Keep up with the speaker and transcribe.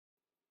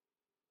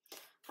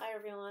Hi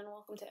everyone,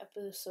 welcome to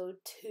episode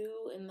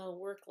 2 in the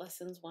Work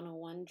Lessons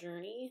 101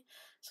 journey.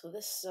 So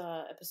this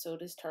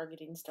episode is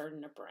targeting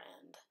starting a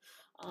brand.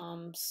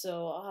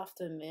 So I'll have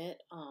to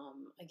admit,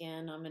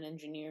 again, I'm an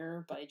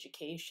engineer by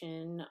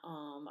education.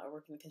 I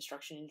work in the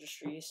construction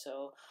industry,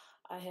 so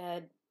I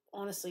had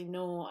honestly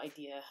no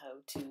idea how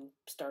to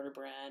start a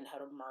brand, how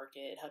to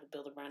market, how to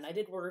build a brand. I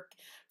did work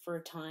for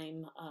a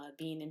time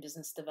being in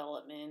business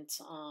development,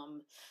 so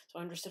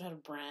I understood how to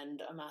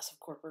brand a massive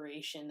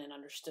corporation and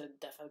understood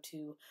how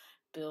to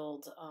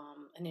build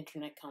an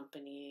internet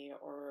company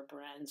or a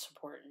brand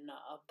supporting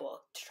a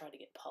book to try to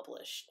get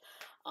published.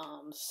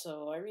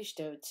 So I reached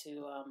out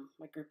to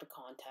my group of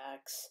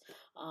contacts,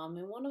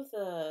 and one of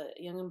the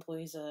young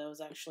employees that I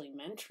was actually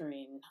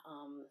mentoring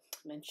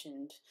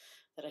mentioned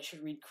that I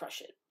should read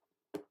Crush It,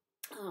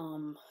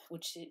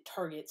 which it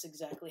targets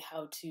exactly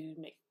how to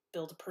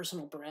build a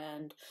personal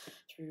brand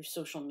through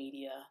social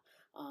media.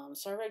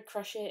 So I read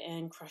Crush It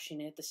and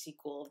Crushing It, the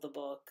sequel of the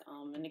book,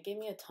 and it gave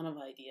me a ton of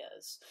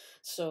ideas.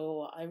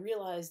 So I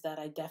realized that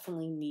I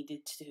definitely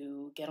needed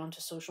to get onto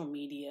social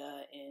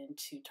media and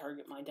to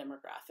target my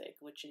demographic,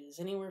 which is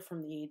anywhere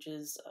from the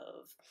ages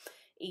of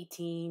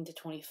 18 to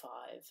 25.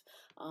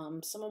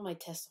 Some of my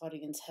test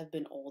audience have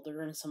been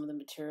older, and some of the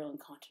material and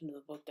content of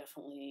the book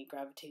definitely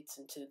gravitates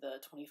into the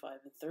 25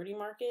 and 30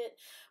 market,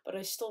 but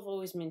I still have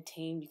always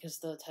maintained, because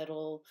the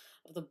title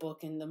of the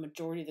book and the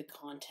majority of the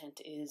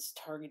content is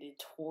targeted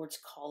towards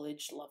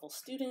college level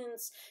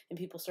students and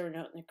people starting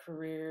out in their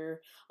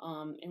career,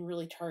 and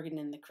really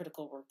targeting the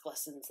critical work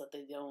lessons that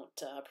they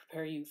don't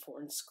prepare you for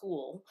in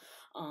school.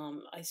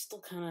 I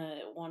still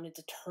kind of wanted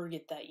to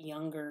target that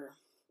younger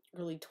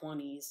early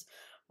 20s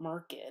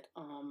market.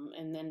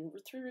 And then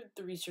through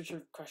the research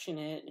of Crushing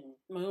It and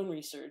my own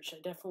research,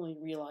 I definitely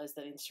realized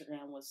that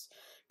Instagram was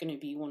going to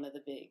be one of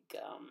the big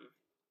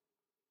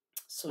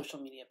social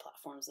media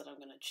platforms that I'm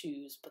going to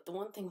choose. But the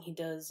one thing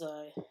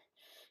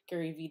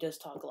Gary Vee does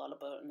talk a lot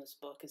about in this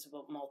book is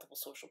about multiple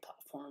social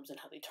platforms and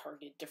how they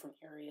target different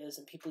areas,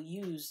 and people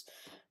use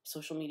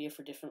social media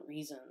for different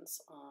reasons.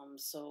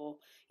 So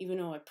even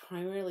though I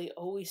primarily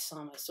always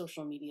saw my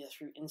social media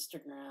through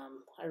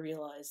Instagram, I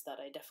realized that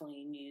I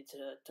definitely needed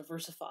to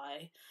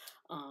diversify,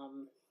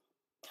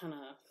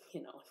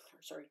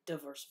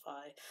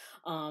 diversify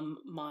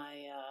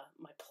my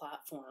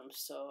platforms.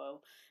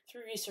 So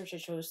through research, I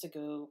chose to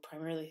go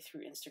primarily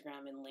through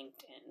Instagram and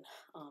LinkedIn.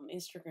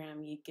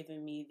 Instagram, you've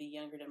given me the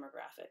younger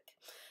demographic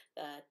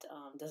that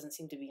doesn't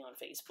seem to be on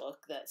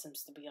Facebook, that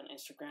seems to be on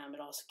Instagram. It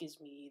also gives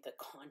me the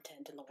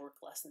content and the work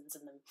lessons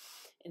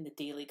and the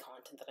daily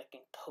content that I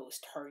can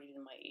post targeted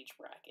in my age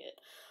bracket,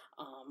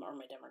 or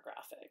my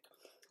demographic.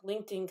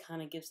 LinkedIn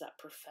kind of gives that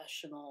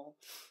professional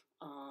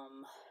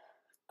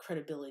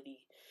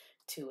credibility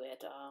to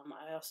it.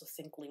 I also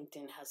think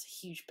LinkedIn has a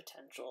huge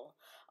potential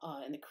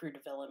in the career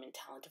development,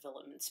 talent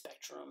development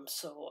spectrum.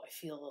 So I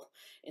feel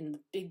in the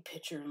big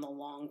picture, in the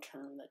long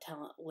term, that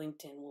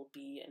LinkedIn will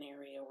be an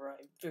area where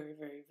I very,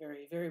 very,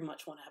 very, very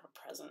much want to have a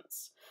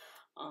presence.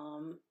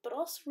 But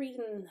also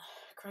reading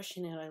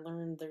Crushing It, I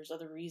learned there's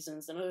other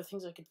reasons and other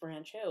things I could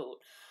branch out.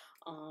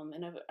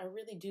 And I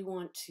really do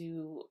want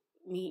to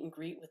meet and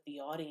greet with the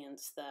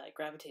audience that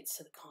gravitates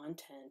to the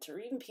content, or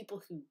even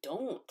people who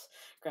don't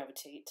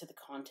gravitate to the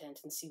content,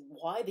 and see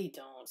why they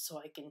don't, so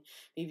I can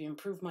maybe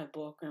improve my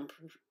book or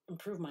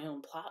improve my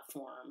own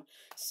platform.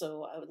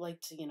 So I would like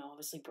to,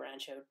 obviously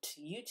branch out to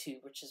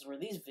YouTube, which is where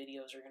these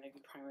videos are going to be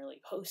primarily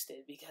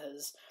posted,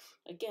 because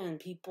again,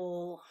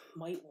 people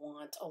might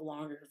want a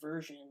longer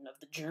version of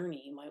the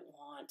journey, might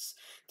want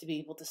to be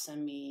able to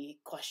send me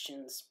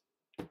questions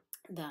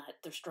that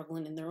they're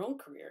struggling in their own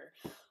career.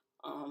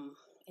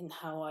 And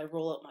how I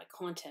roll out my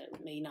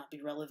content may not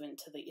be relevant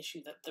to the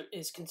issue that there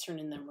is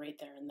concerning them right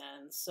there and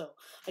then. So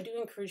I do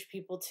encourage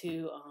people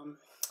to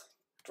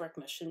direct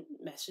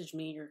message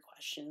me your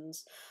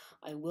questions.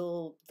 I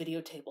will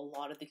videotape a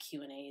lot of the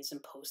Q&As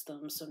and post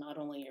them, so not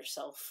only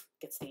yourself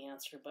gets the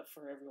answer, but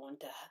for everyone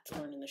to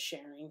learn in the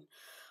sharing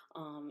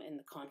and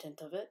the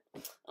content of it.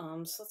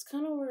 So that's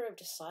kind of where I've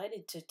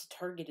decided to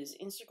target, is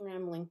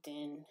Instagram,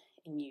 LinkedIn,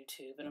 and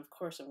YouTube. And of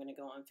course I'm going to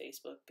go on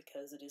Facebook,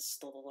 because it is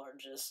still the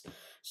largest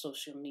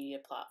social media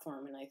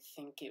platform, and I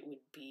think it would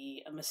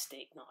be a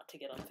mistake not to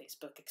get on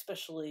Facebook,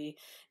 especially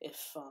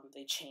if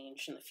they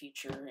change in the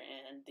future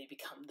and they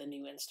become the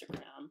new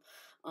Instagram,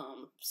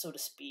 so to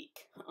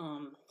speak.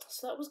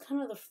 So that was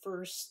kind of the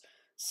first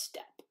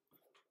step.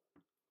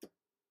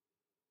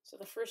 So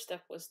the first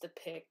step was to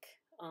pick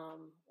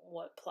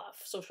what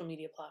social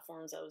media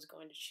platforms I was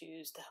going to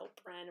choose to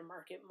help brand and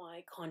market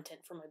my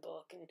content for my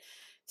book, and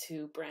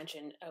to branch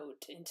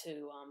out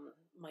into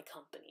my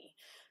company.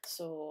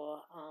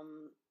 So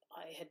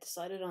I had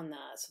decided on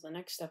that. So the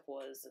next step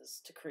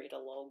is to create a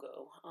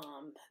logo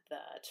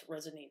that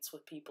resonates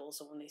with people,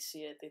 so when they see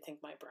it, they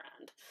think my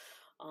brand.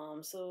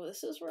 So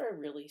this is where I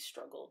really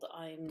struggled.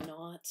 I'm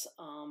not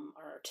an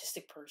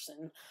artistic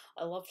person.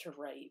 I love to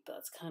write, but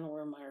that's kind of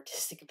where my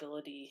artistic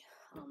ability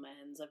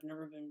ends. I've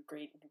never been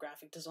great in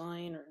graphic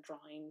design or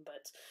drawing,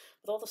 but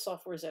with all the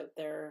softwares out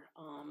there,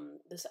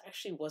 this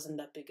actually wasn't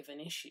that big of an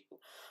issue.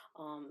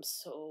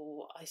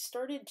 So I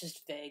started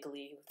just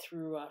vaguely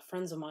through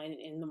friends of mine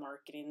in the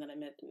marketing that I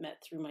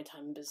met through my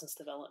time in business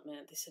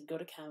development. They said, go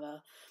to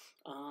Canva,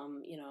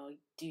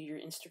 do your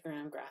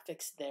Instagram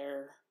graphics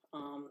there.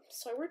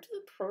 So I worked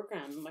with the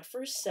program. My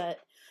first set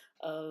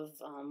of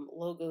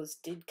logos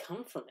did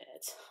come from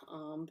it.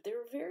 But they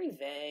were very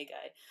vague.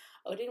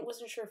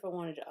 Wasn't sure if I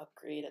wanted to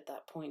upgrade at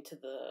that point to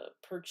the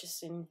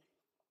purchasing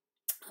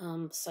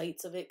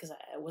sites of it because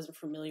I wasn't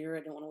familiar. I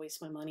didn't want to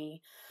waste my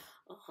money.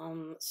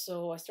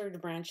 So I started to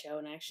branch out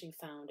and I actually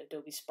found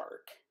Adobe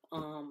Spark,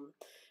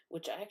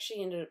 which I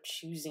actually ended up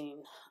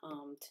choosing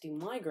to do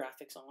my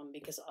graphics on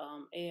because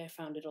I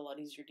found it a lot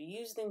easier to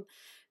use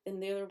than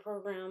the other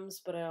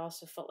programs, but I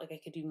also felt like I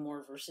could do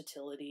more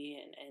versatility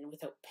and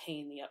without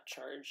paying the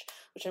upcharge,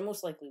 which I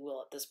most likely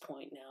will at this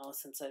point now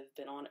since I've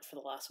been on it for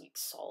the last week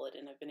solid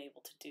and I've been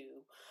able to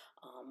do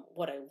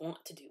what I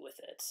want to do with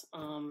it.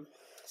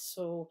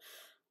 So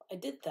I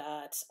did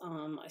that.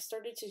 I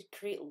started to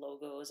create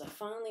logos. I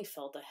finally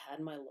felt I had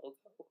my logo.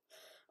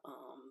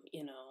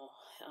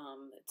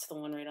 It's the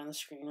one right on the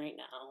screen right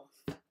now.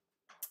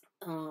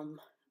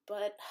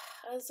 But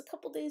as a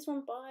couple days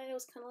went by, I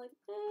was kind of like,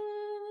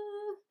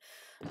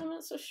 I'm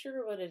not so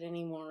sure about it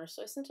anymore.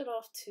 So I sent it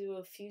off to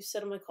a few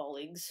set of my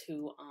colleagues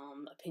who,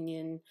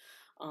 opinion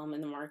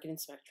in the marketing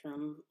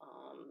spectrum,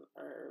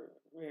 are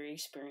very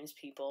experienced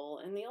people,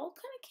 and they all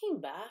kind of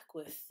came back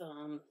with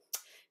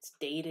it's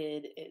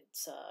dated. It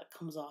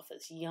comes off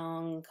as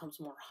young, comes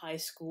more high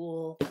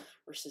school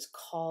versus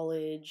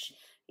college.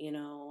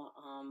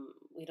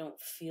 We don't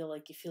feel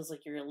like it feels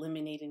like you're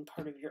eliminating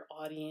part of your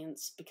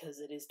audience because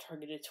it is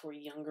targeted to a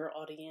younger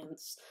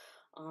audience.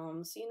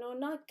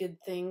 Not good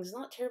things,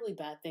 not terribly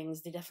bad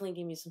things. They definitely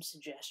gave me some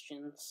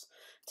suggestions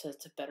to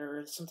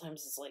better.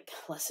 Sometimes it's like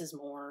less is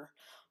more.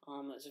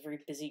 It was a very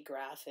busy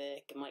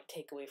graphic. It might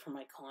take away from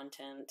my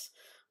content.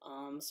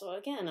 So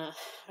again,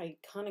 I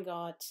kind of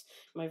got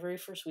my very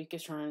first week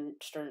of starting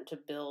to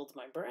build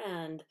my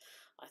brand.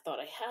 I thought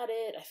I had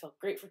it. I felt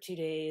great for 2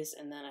 days,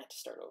 and then I had to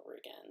start over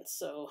again.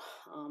 So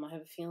I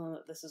have a feeling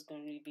that this is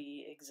going to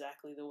be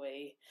exactly the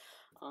way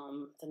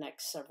the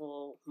next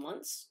several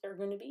months are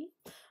going to be.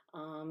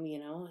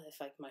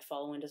 If my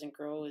following doesn't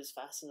grow as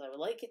fast as I would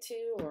like it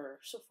to, or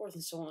so forth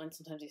and so on,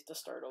 sometimes you have to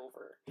start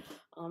over.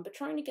 But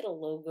trying to get a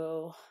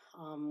logo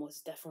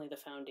was definitely the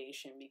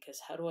foundation because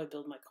how do I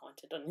build my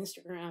content on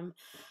Instagram?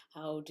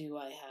 How do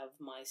I have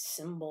my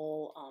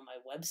symbol on my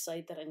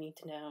website that I need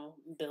to now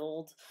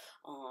build?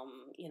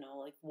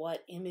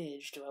 What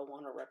image do I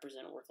want to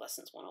represent Work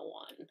Lessons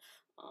 101?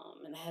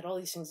 And I had all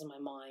these things in my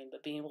mind,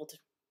 but being able to,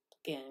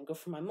 again, go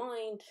from my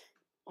mind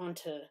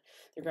onto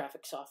the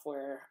graphic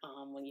software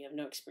when you have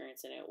no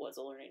experience in it was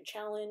a learning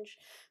challenge.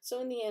 So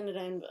in the end,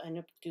 I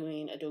ended up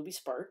doing Adobe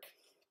Spark.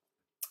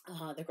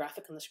 The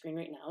graphic on the screen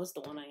right now is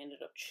the one I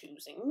ended up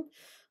choosing,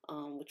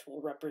 which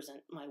will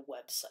represent my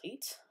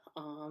website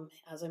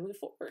as I move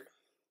forward.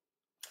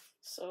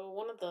 So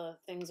one of the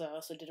things I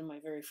also did in my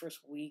very first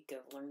week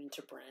of learning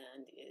to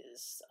brand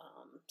is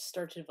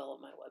start to develop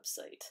my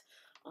website.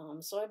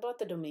 So I bought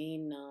the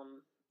domain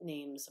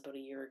names about a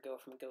year ago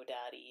from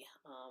GoDaddy,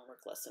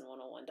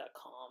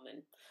 worklesson101.com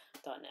and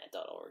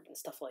 .net.org and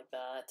stuff like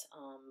that.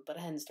 But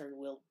I hadn't started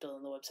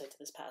building the website to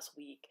this past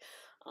week.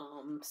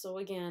 So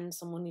again,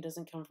 someone who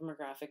doesn't come from a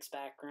graphics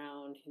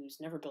background, who's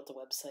never built a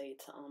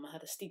website, I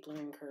had a steep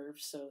learning curve.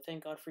 So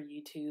thank God for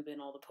YouTube and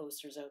all the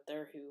posters out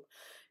there who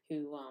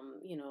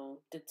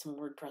did some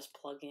WordPress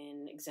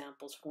plugin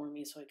examples for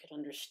me so I could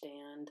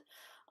understand.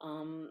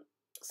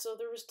 So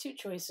there was two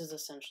choices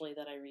essentially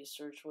that I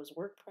researched was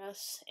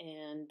WordPress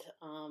and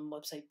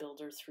website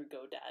builder through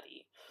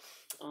GoDaddy.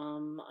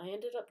 I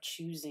ended up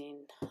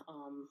choosing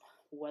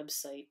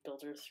website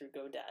builder through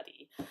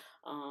GoDaddy.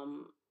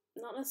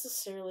 Not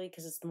necessarily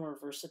because it's the more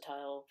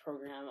versatile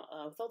program.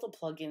 With all the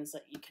plugins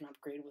that you can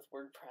upgrade with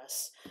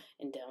WordPress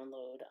and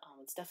download,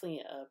 it's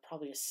definitely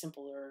probably a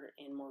simpler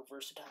and more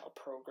versatile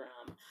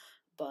program.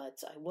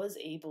 But I was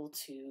able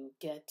to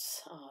get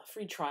a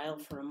free trial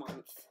for a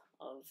month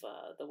of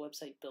the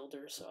website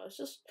builder. So I was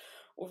just,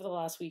 over the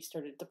last week,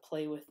 started to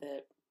play with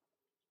it.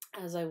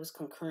 As I was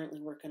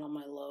concurrently working on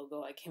my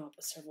logo, I came up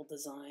with several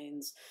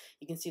designs.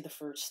 You can see the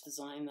first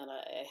design that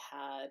I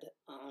had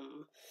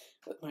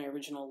with my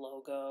original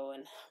logo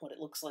and what it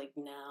looks like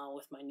now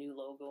with my new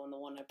logo and the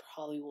one I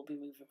probably will be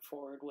moving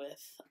forward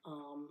with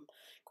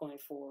going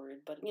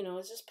forward. But,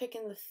 it's just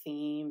picking the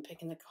theme,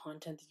 picking the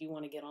content that you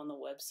want to get on the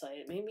website.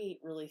 It made me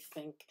really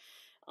think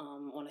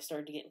when I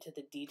started to get into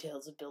the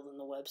details of building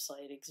the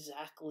website,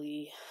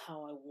 exactly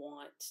how I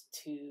want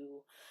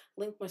to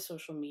link my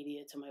social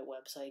media to my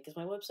website, because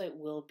my website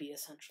will be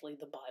essentially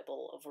the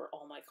Bible of where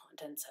all my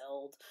content's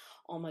held,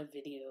 all my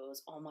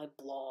videos, all my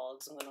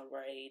blogs I'm going to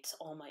write,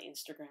 all my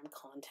Instagram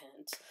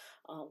content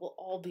will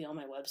all be on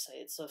my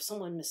website. So if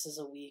someone misses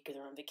a week or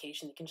they're on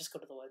vacation, they can just go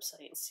to the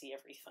website and see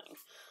everything.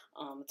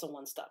 It's a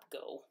one-stop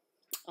go.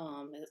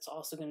 It's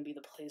also going to be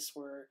the place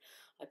where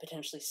I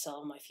potentially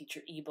sell my future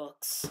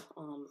ebooks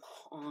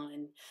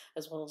on,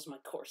 as well as my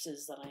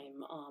courses that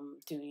I'm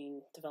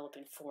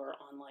developing for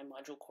online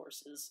module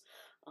courses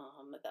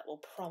that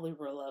will probably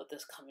roll out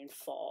this coming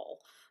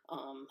fall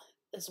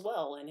as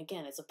well. And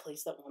again, it's a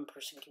place that one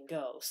person can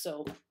go.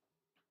 So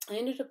I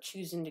ended up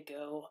choosing to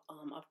go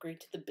upgrade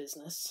to the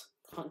business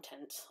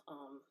content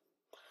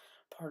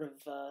part of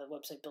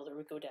Website Builder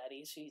with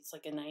GoDaddy. So it's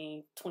like a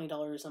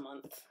 $20 a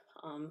month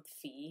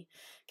fee.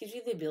 Gives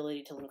you the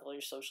ability to link all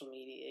your social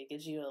media. It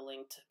gives you a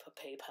link to put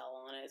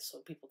PayPal on it so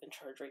people can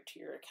charge right to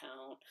your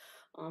account.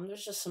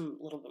 There's just some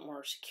little bit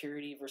more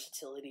security,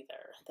 versatility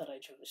there that I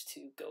chose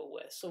to go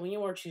with. So when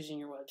you are choosing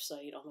your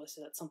website,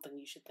 obviously that's something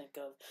you should think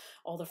of.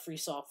 All the free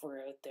software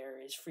out there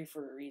is free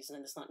for a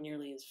reason. It's not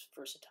nearly as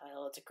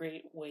versatile. It's a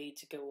great way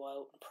to go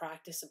out and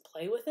practice and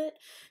play with it.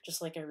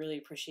 Just like I really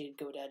appreciated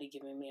GoDaddy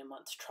giving me a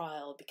month's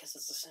trial, because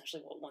it's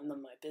essentially what won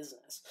them my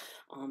business,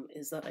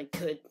 is that I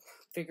could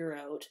figure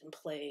out and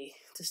play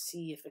to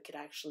see if it could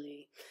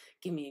actually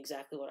give me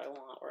exactly what I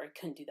want, or I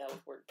couldn't do that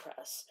with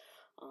WordPress.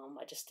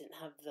 I just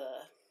didn't have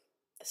the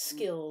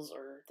skills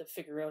or to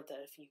figure out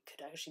that if you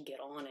could actually get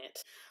on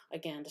it.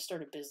 Again, to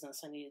start a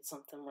business, I needed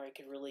something where I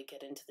could really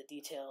get into the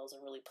details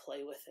and really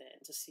play with it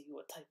and to see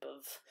what type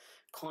of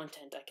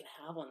content I can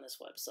have on this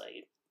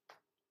website.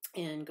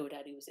 And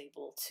GoDaddy was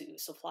able to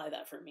supply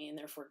that for me, and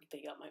therefore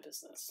they got my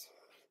business.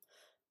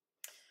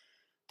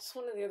 So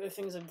one of the other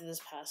things I did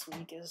this past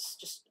week is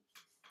just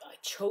I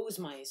chose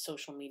my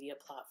social media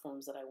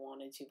platforms that I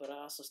wanted to, but I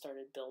also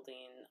started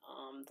building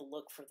the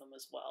look for them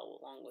as well,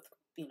 along with,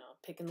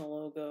 picking the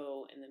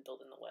logo and then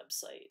building the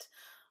website.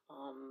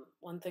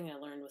 One thing I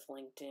learned with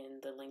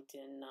LinkedIn, the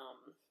LinkedIn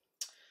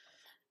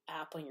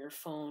app on your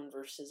phone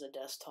versus a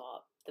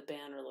desktop, the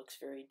banner looks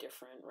very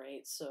different,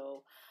 right?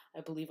 So I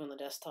believe on the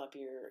desktop,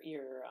 your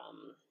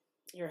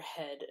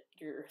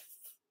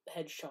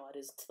headshot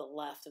is to the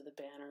left of the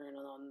banner, and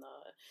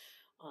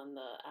on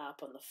the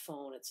app on the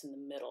phone, it's in the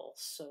middle.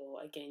 So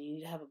again, you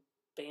need to have a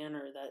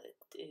banner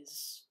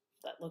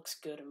that looks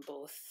good in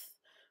both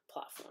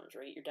platforms,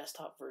 right? Your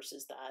desktop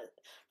versus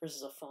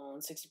a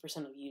phone. 60%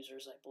 of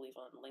users, I believe,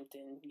 on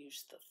LinkedIn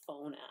use the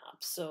phone app.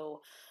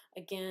 So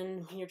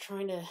again, when you're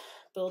trying to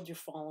build your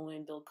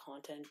following, build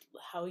content,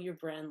 how your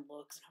brand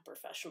looks and how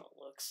professional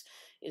it looks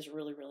is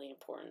really, really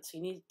important. So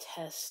you need to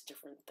test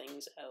different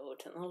things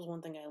out. And that was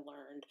one thing I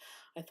learned.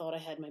 I thought I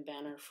had my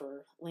banner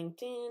for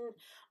LinkedIn,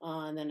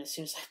 and then as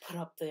soon as I put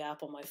up the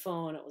app on my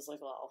phone, it was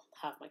like, well,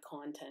 half my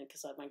content,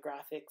 because my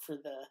graphic for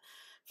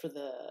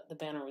the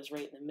banner was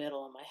right in the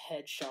middle, and my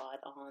headshot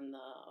on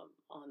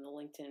the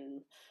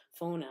LinkedIn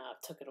phone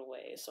app took it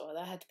away. So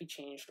that had to be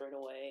changed right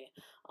away.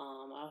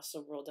 I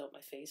also rolled out my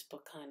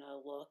Facebook kind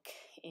of look,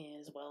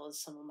 as well as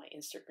some of my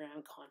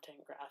Instagram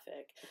content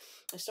graphic.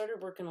 I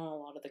started working on a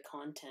lot of the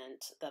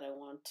content that I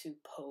want to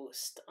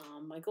post.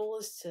 My goal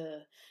is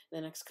the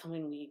next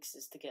coming weeks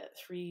is to get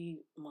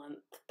 3-month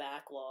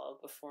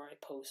backlog before I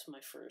post my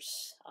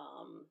first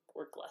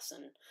work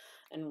lesson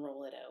and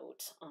roll it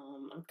out.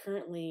 I'm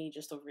currently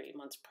just over 8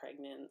 months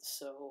pregnant,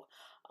 so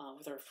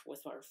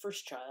with our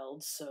first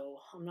child, so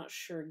I'm not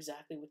sure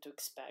exactly what to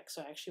expect.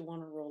 So I actually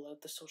want to roll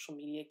out the social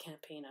media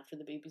campaign after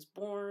the baby's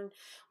born,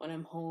 when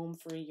I'm home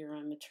for a year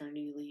on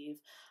maternity leave.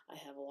 I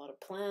have a lot of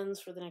plans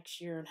for the next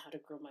year on how to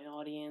grow my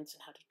audience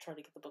and how to try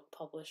to get the book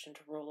published and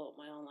to roll out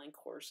my online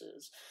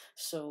courses.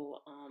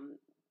 So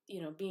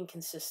being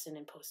consistent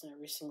and posting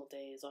every single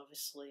day is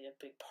obviously a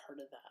big part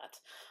of that.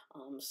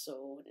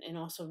 And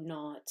also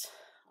not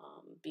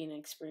being an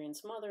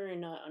experienced mother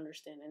and not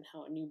understanding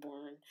how a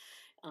newborn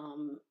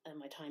and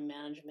my time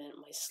management,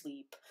 my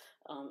sleep,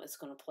 it's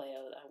going to play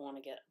out. I want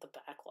to get the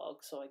backlog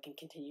so I can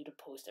continue to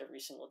post every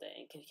single day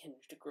and continue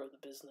to grow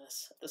the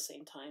business at the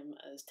same time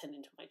as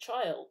tending to my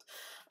child.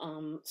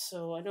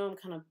 So I know I'm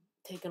kind of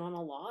taken on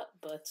a lot,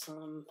 but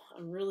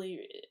I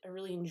really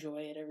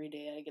enjoy it every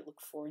day. I look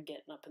forward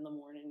getting up in the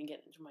morning and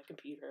getting into my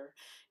computer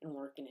and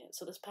working it.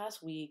 So this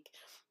past week,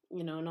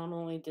 not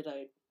only did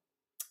I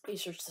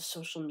research the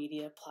social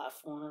media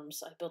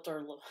platforms, I built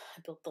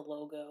the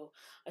logo,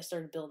 I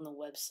started building the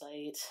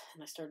website,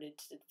 and I started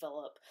to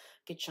develop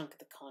a good chunk of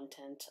the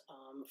content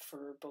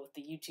for both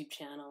the YouTube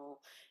channel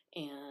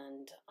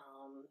and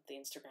the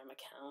Instagram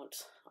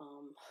account.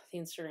 The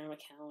Instagram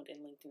account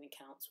and LinkedIn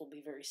accounts will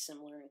be very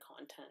similar in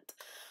content.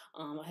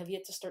 I have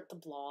yet to start the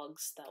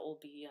blogs. That will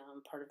be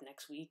part of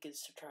next week,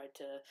 is to try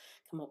to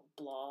come up with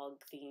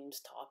blog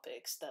themes,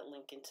 topics that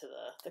link into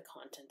the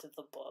content of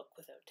the book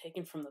without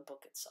taking from the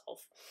book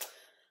itself.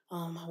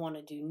 I want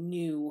to do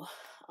new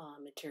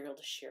material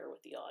to share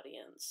with the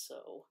audience.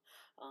 So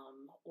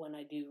when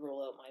I do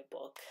roll out my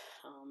book.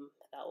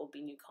 That will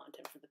be new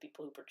content for the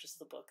people who purchase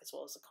the book, as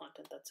well as the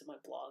content that's in my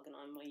blog and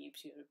on my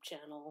YouTube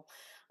channel,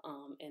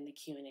 and the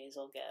Q&As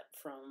I'll get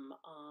from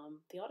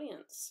the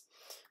audience.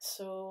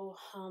 So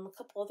a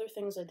couple other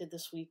things I did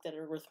this week that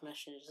are worth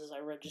mentioning is I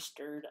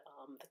registered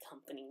the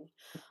company.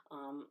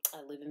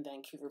 I live in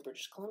Vancouver,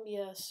 British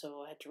Columbia,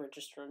 so I had to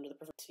register under the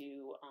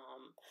to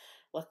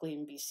luckily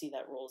in BC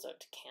that rolls out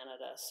to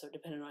Canada. So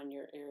depending on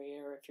your area,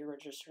 or if you're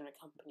registering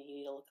a company, you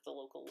need to look at the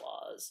local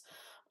laws.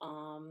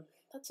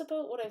 That's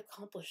about what I've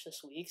accomplished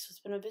this week. So it's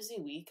been a busy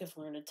week. I've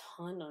learned a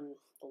ton on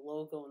the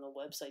logo and the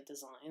website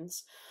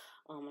designs.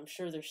 I'm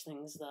sure there's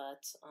things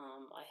that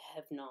I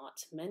have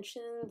not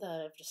mentioned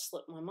that have just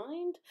slipped my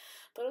mind.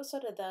 But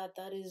outside of that,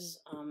 that is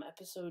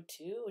episode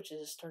 2, which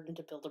is starting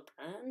to build a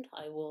brand.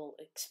 I will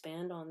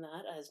expand on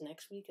that as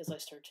next week as I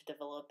start to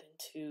develop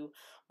into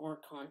more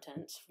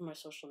content for my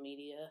social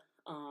media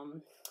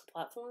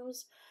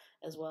platforms,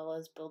 as well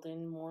as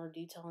building more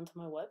detail into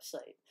my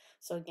website.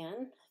 So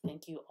again,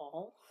 thank you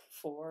all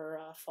for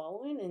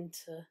following and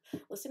to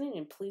listening,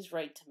 and please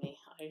write to me.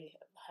 I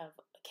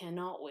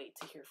cannot wait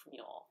to hear from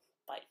you all.